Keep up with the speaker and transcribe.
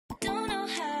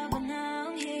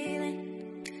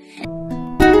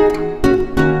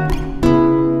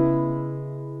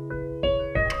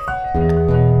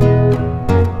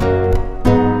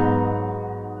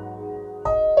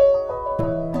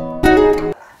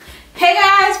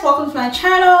welcome to my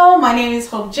channel. My name is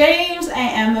Hope James. I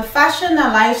am a fashion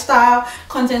and lifestyle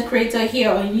content creator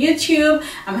here on YouTube.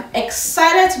 I'm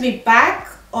excited to be back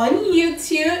on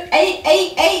YouTube.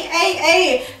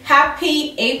 Hey,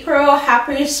 happy April,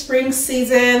 happy spring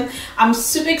season. I'm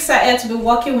super excited to be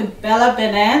working with Bella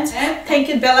Barnett. Thank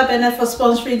you, Bella Barnett, for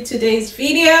sponsoring today's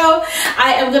video.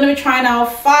 I am going to be trying out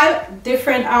 5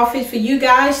 different outfits for you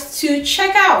guys to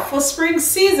check out for spring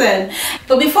season.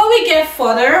 But before we get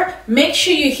further, make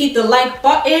sure you hit the like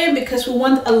button because we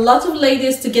want a lot of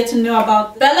ladies to get to know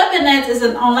about Bella Barnett. Is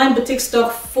an online boutique store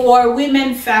for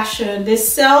women fashion. They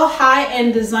sell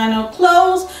high-end designer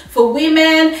clothes for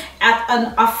women at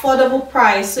an affordable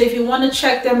price. So if you want to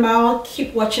check them out,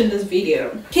 keep watching this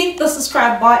video. Hit the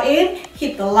subscribe button,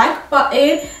 hit the like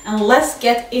button, and let's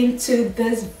get into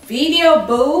this video,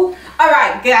 boo.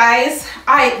 Alright guys,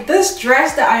 this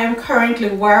dress that I am currently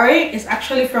wearing is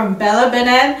actually from Bella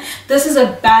Barnett. This is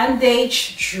a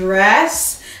bandage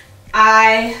dress.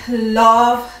 I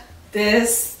love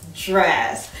this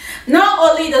dress. Not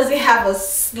only does it have a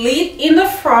slit in the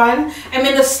front, I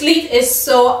mean the slit is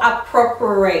so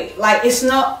appropriate, like it's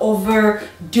not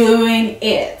overdoing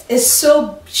it. It's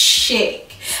so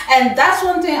chic, and that's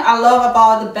one thing I love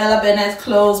about the Bella Barnett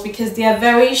clothes, because they are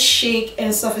very chic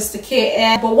and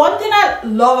sophisticated. But one thing I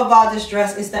love about this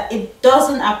dress is that it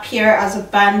doesn't appear as a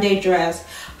bandage dress.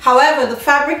 However, the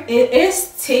fabric, it is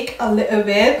thick a little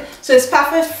bit, so it's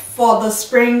perfect for the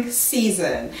spring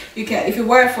season. If you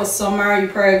wear it for summer, you're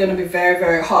probably going to be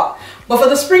very hot. But for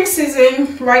the spring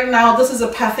season, right now, this is a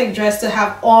perfect dress to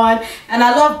have on. And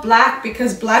I love black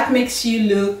because black makes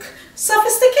you look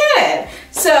sophisticated.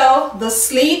 So the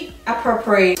sleeve,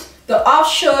 appropriate. The off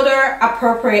shoulder,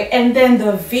 appropriate. And then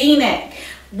the V-neck.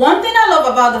 One thing I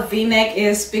love about the V-neck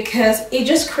is because it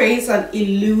just creates an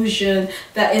illusion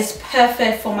that is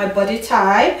perfect for my body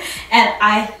type, and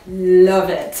I love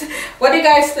it. What do you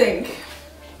guys think?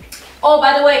 Oh,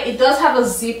 by the way, it does have a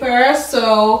zipper,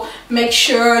 so make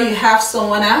sure you have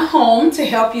someone at home to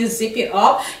help you zip it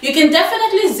up. You can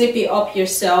definitely zip it up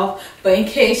yourself, but in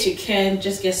case you can't,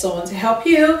 just get someone to help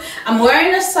you. I'm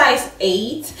wearing a size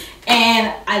 8,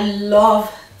 and I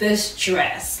love this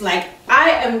dress. Like, I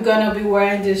am gonna be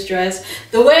wearing this dress.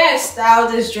 The way I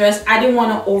styled this dress, I didn't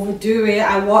want to overdo it.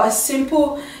 I wore a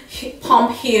simple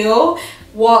pump heel,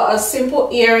 wore a simple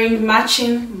earring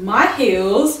matching my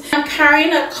heels. I'm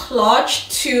carrying a clutch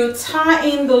to tie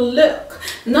in the look,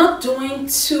 not doing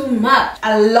too much.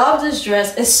 I love this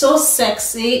dress. It's so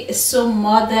sexy, it's so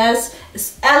modest,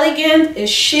 it's elegant,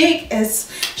 it's chic,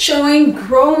 it's showing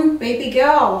grown baby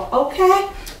girl. Okay,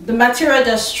 the material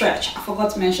does stretch. I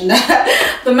forgot to mention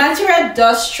that. The material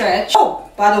does stretch. Oh,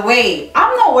 by the way,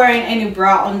 I'm not wearing any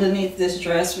bra underneath this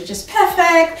dress, which is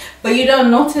perfect, but you don't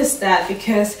notice that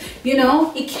because, you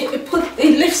know,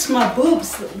 it lifts my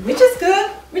boobs, which is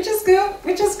good.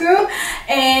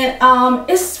 And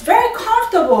it's very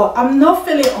comfortable. I'm not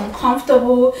feeling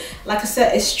uncomfortable. Like I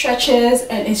said, it stretches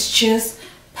and it's just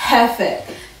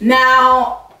perfect.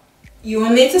 Now, you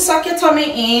will need to suck your tummy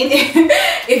in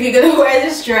if you're gonna wear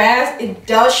this dress. It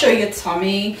does show your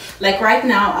tummy. Like right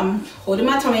now, I'm holding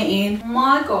my tummy in. Oh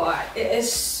my god, it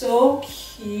is so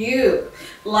cute.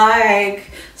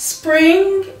 Like,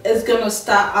 spring is gonna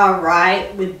start out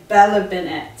right with Bella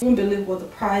Barnett. I don't believe what the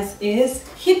price is.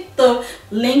 Hit the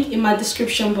link in my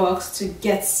description box to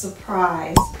get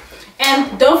surprised.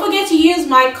 And don't forget to use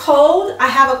my code. I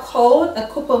have a code, a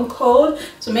coupon code.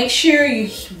 So make sure you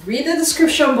read the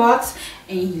description box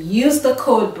and use the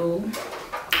code, boo.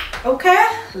 Okay,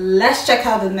 let's check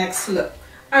out the next look.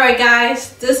 Alright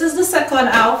guys, this is the second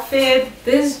outfit.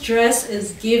 This dress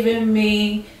is giving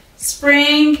me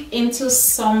spring into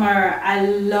summer. I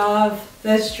love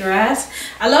this dress.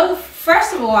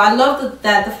 First of all, I love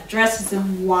that the dress is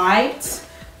in white,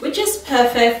 which is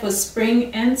perfect for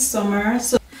spring and summer.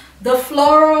 So the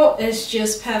floral is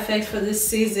just perfect for this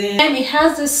season, and it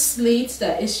has this slit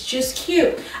that is just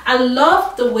cute. I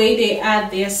love the way they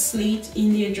add their slit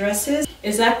in their dresses.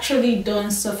 It's actually done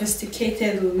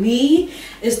sophisticatedly.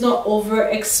 It's not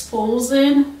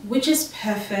overexposing, which is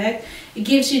perfect. It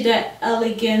gives you that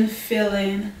elegant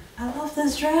feeling. I love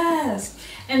this dress.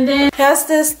 And then it has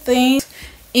this thing,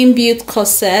 inbuilt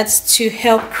corsets, to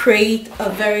help create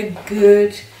a very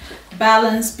good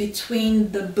balance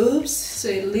between the boobs. So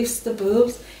it lifts the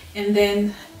boobs, and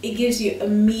then it gives you a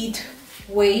mid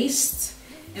waist,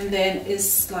 and then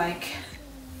it's like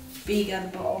big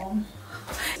at the bottom.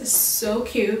 It's so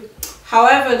cute.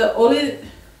 However, the only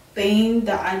thing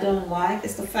that I don't like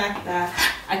is the fact that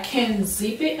I can't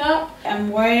zip it up. I'm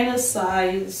wearing a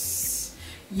size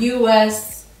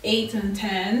US 8 and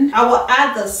 10. I will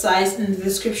add the size in the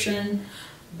description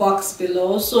box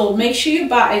below. So make sure you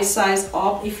buy a size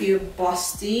up if you're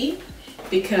busty,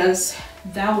 because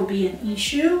that would be an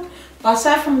issue. But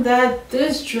aside from that,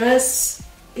 this dress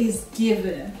is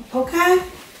given, okay?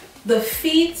 The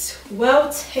feet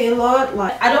well tailored.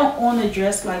 Like, I don't own a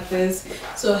dress like this,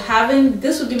 so having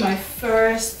this would be my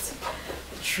first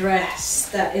dress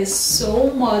that is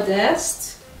so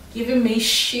modest, giving me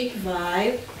chic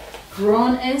vibe,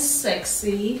 grown and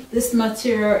sexy. This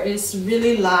material is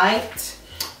really light,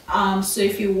 so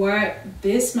if you wear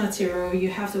this material, you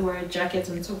have to wear a jacket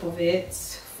on top of it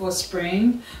for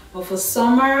spring, but for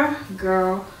summer,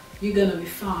 girl, you're gonna be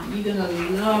fine. You're gonna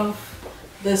love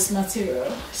this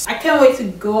material. I can't wait to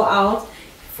go out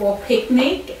for a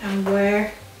picnic and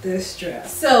wear this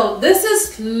dress. So this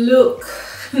is look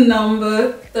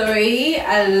number 3.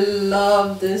 I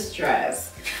love this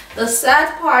dress. The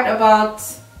sad part about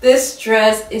this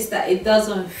dress is that it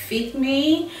doesn't fit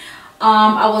me.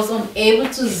 I was unable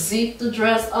to zip the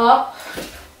dress up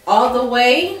all the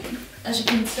way, as you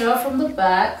can tell from the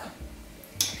back.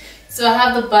 So I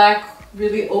have the back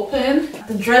really open.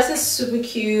 The dress is super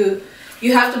cute.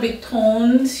 You have to be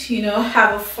toned, you know,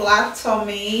 have a flat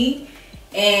tummy,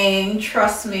 and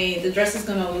trust me, the dress is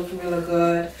gonna look really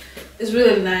good. It's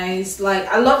really nice. Like,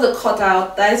 I love the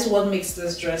cutout. That is what makes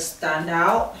this dress stand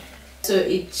out. So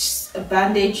it's a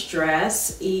bandage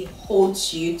dress. It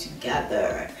holds you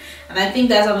together, and I think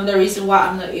that's another reason why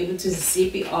I'm not able to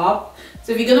zip it up.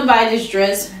 So if you're gonna buy this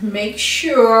dress, make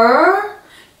sure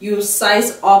you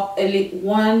size up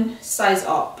one size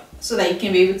up, so that you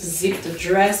can be able to zip the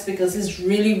dress, because it's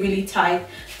really tight.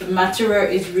 The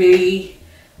material is really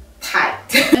tight.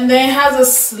 And then it has a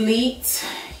slit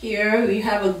here. We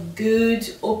have a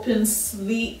good open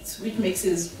slit, which makes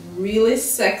it really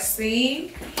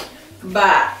sexy.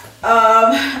 But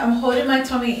I'm holding my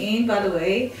tummy in, by the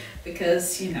way,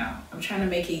 because, you know, I'm trying to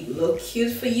make it look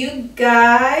cute for you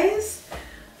guys.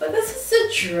 But this is a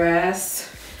dress,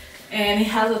 and it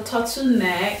has a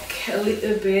turtleneck a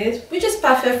little bit, which is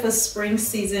perfect for spring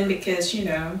season, because, you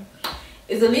know,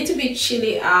 it's a little bit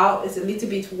chilly out, it's a little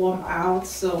bit warm out.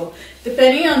 So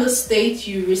depending on the state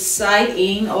you reside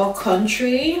in or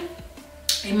country,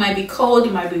 it might be cold,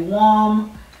 it might be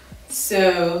warm.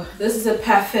 So this is a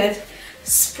perfect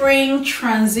spring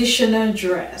transitional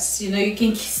dress. You know, you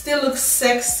can still look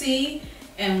sexy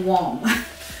and warm.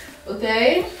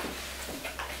 Okay.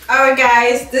 Alright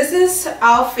guys, this is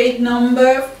outfit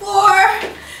number 4.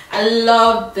 I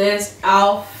love this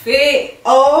outfit.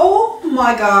 Oh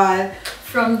my god.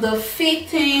 From the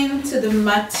fitting to the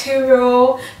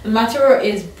material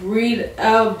is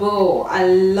breathable. I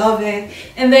love it.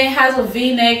 And then it has a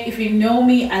v-neck. If you know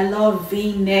me, I love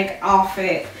v-neck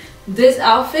outfit. This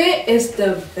outfit is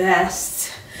the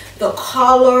best. The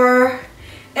color,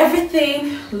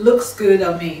 everything looks good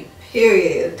on me,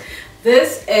 period.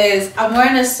 This is, I'm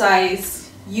wearing a size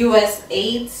US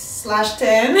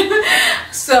 8/10.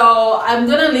 So I'm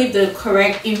gonna leave the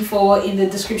correct info in the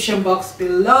description box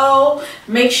below.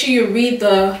 Make sure you read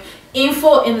the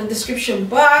info in the description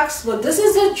box. But this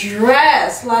is a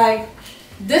dress, like,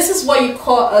 this is what you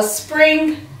call a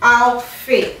spring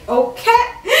outfit, okay?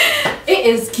 It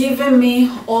is giving me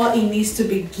all it needs to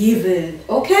be given,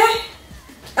 okay?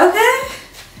 Okay?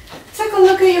 Take a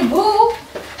look at your boo.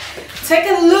 Take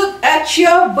a look at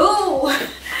your boo.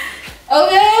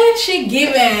 Okay,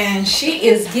 she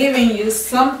is giving you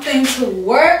something to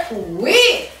work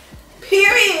with,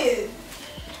 period.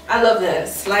 I love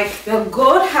this, like the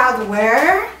gold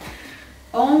hardware.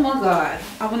 Oh my god,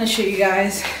 I want to show you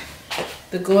guys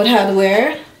the gold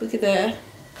hardware. Look at that.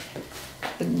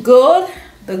 The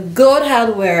gold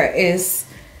hardware is,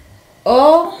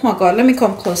 oh my god, let me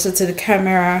come closer to the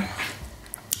camera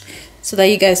so that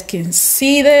you guys can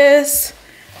see this.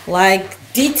 Like,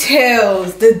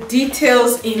 details, the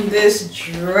details in this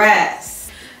dress.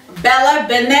 Bella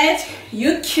Barnett,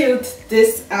 you killed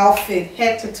this outfit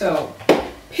head to toe,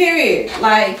 period.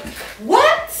 Like,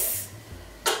 what?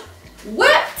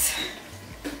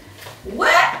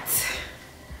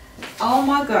 Oh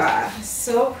my god,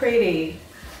 so pretty,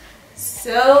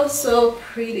 so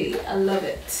pretty. I love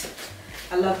it.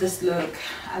 I love this look.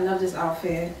 I love this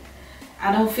outfit.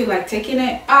 I don't feel like taking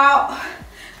it out.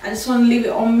 I just want to leave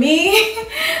it on me.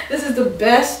 This is the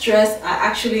best dress I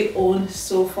actually own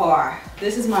so far.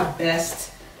 This is my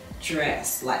best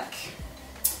dress, like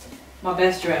my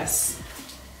best dress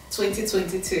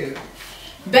 2022.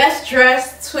 Best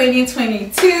dress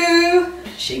 2022.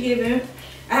 She giving.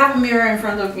 I have a mirror in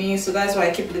front of me, so that's why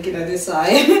I keep looking at this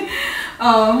side.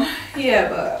 Yeah,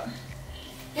 but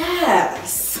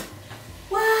yes.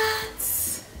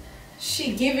 What?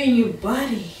 She giving you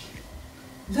body,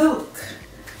 look,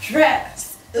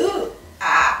 dress, Ooh,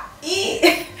 ah, ee.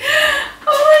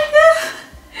 Oh my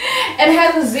god. And it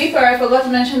has a zipper. I forgot to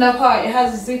mention that part. It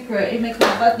has a zipper. It makes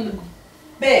my butt look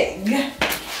big.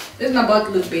 This my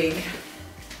butt look big.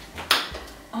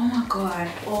 Oh my god.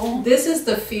 Oh, this is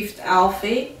the 5th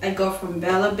outfit I got from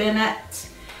Bella Barnett.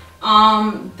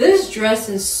 This dress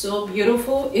is so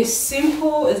beautiful. It's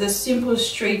simple. It's a simple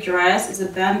straight dress. It's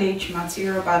a bandage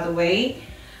material, by the way.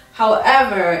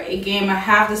 However, again, I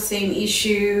have the same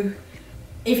issue.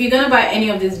 If you're gonna buy any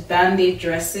of these bandage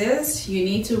dresses, you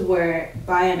need to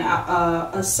buy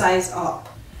a size up.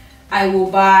 I will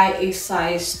buy a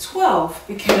size 12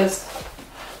 because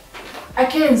I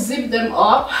can't zip them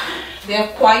up. They're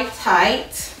quite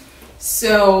tight.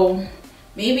 So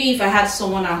maybe if I had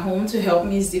someone at home to help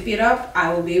me zip it up,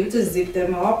 I will be able to zip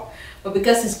them up. But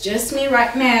because it's just me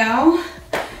right now,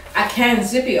 I can't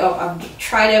zip it up. I've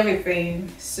tried everything,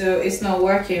 so it's not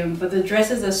working. But the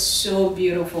dresses are so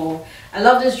beautiful. I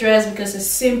love this dress because it's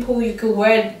simple. You could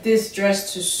wear this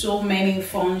dress to so many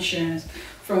functions,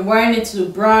 from wearing it to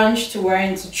brunch, to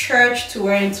wearing it to church, to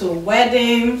wearing it to a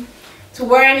wedding, to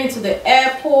wearing it to the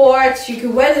airport. You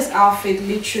could wear this outfit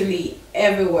literally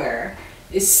everywhere.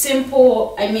 It's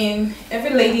simple. I mean,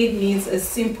 every lady needs a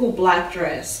simple black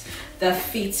dress that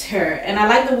fits her, and I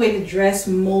like the way the dress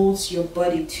molds your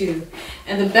body too.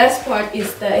 And the best part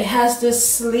is that it has this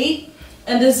slit,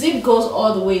 and the zip goes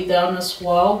all the way down as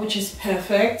well, which is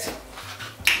perfect.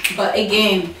 But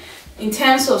again, in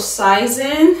terms of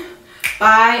sizing,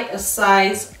 buy a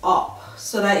size up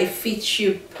so that it fits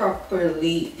you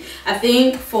properly. I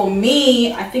think for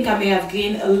me, I think I may have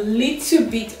gained a little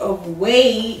bit of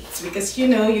weight because, you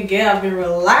know, you get, I've been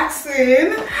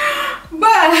relaxing,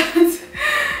 but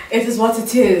it is what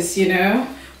it is, you know.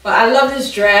 But I love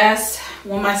this dress.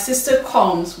 When my sister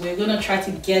comes, we're gonna try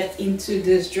to get into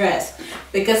this dress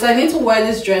because I need to wear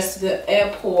this dress to the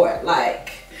airport.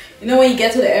 Like, you know, when you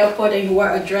get to the airport and you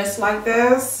wear a dress like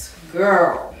this,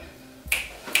 girl,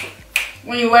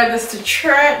 when you wear this to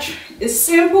church, it's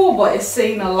simple, but it's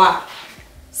saying a lot.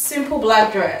 Simple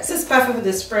black dress. This is perfect for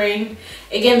the spring.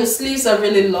 Again, the sleeves are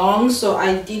really long, so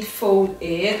I did fold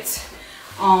it.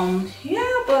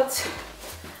 Yeah, but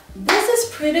this is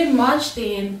pretty much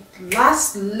the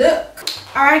last look.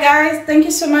 All right guys, thank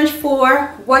you so much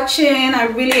for watching. I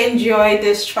really enjoyed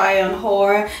this try on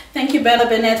haul. Thank you Bella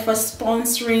Barnett for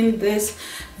sponsoring this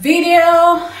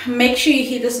video. Make sure you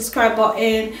hit the subscribe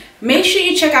button. Make sure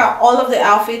you check out all of the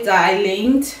outfits that I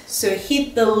linked, so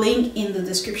hit the link in the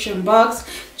description box.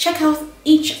 Check out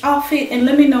each outfit and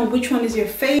let me know which one is your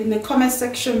favorite in the comment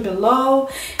section below,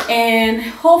 and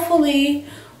hopefully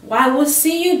I will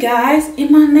see you guys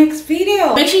in my next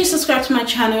video. Make sure you subscribe to my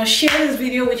channel, share this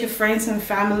video with your friends and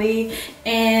family,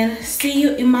 and see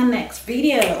you in my next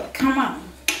video. Come on,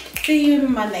 see you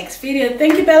in my next video.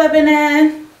 Thank you Bella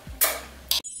Barnett.